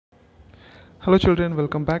Hello children,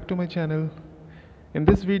 welcome back to my channel. In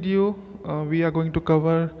this video, we are going to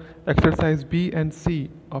cover exercise B and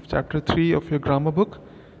C of chapter 3 of your grammar book.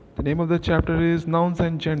 The name of the chapter is Nouns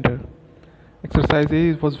and Gender. Exercise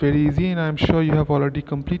A was very easy and I am sure you have already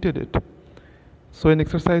completed it. So in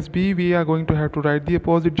exercise B, we are going to have to write the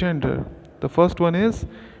opposite gender. The first one is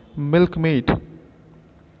milkmaid.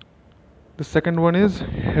 The second one is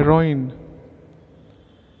heroine.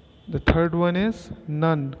 The third one is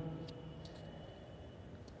nun.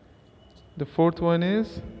 The fourth one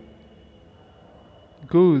is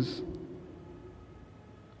goose.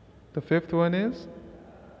 The fifth one is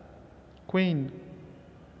queen.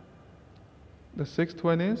 The sixth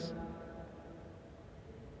one is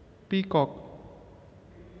peacock.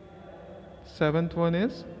 Seventh one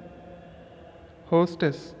is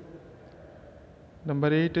hostess.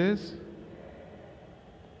 Number 8 is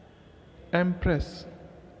empress.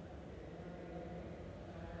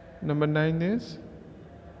 Number 9 is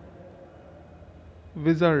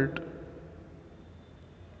wizard.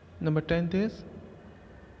 Number 10 is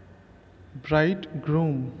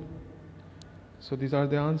bridegroom. So these are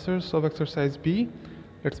the answers of exercise B.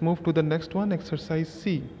 Let's move to the next one, exercise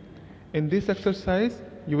C. In this exercise,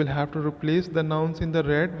 you will have to replace the nouns in the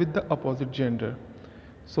red with the opposite gender.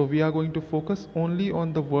 So we are going to focus only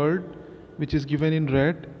on the word which is given in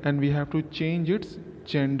red and we have to change its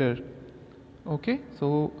gender. Okay,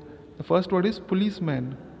 so the first word is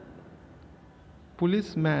policeman.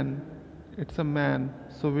 Policeman, it's a man,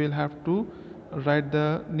 so we'll have to write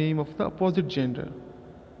the name of the opposite gender.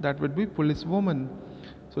 That would be policewoman.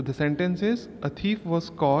 So the sentence is, a thief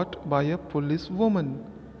was caught by a policewoman.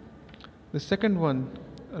 The second one,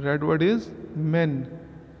 red word is men.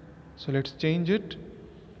 So let's change it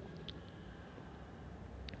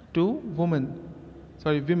to woman.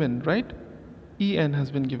 Women, right? En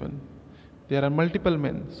has been given. There are multiple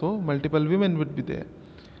men, so multiple women would be there.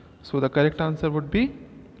 So the correct answer would be,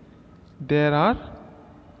 there are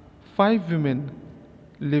 5 women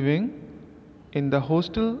living in the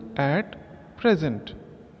hostel at present.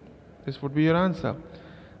 This would be your answer.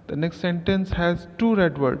 The next sentence has 2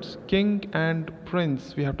 red words, king and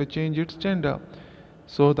prince. We have to change its gender.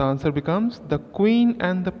 So the answer becomes, the queen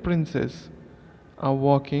and the princess are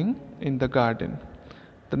walking in the garden.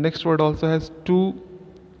 The next word also has 2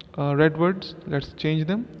 red words. Let's change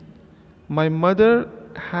them. My mother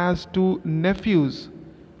has 2 nephews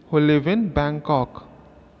who live in Bangkok.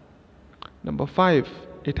 Number 5,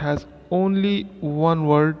 it has only 1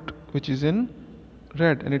 word which is in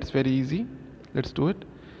red and it's very easy. Let's do it.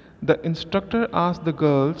 The instructor asked the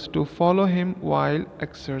girls to follow him while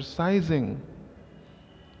exercising.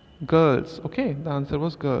 Girls, okay, the answer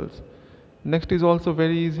was girls. Next is also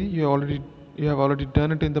very easy. You have already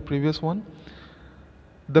done it in the previous one.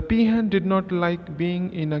 The peahen did not like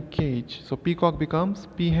being in a cage. So peacock becomes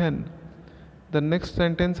peahen. The next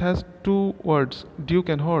sentence has 2 words, duke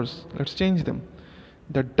and horse. Let's change them.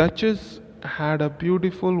 The duchess had a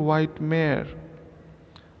beautiful white mare.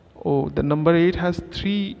 Oh, the number 8 has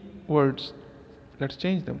 3 words. Let's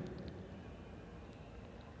change them.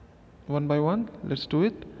 One by one, let's do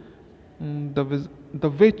it. The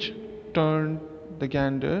witch turned the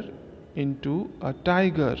gander into a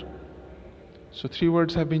tiger. So 3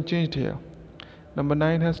 words have been changed here. Number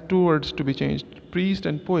 9 has 2 words to be changed, priest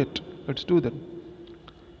and poet. Let's do them.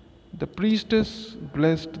 The priestess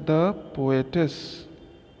blessed the poetess.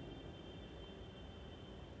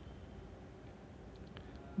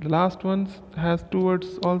 The last one has 2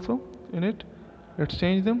 words also in it. Let's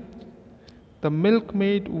change them. The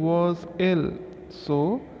milkmaid was ill,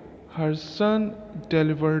 so her son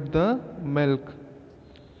delivered the milk.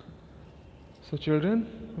 So children,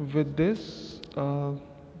 with this,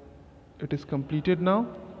 it is completed now.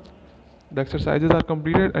 The exercises are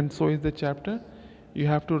completed and so is the chapter. You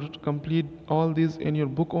have to complete all these in your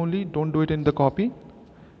book only. Don't do it in the copy.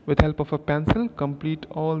 With help of a pencil, complete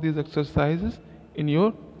all these exercises in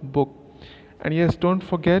your book. And yes, don't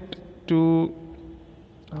forget to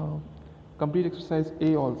complete exercise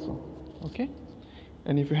A also. Okay?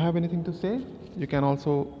 And if you have anything to say, you can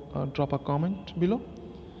also drop a comment below.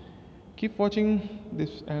 Keep watching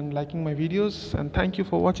this and liking my videos, and thank you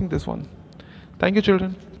for watching this one. Thank you,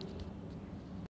 children.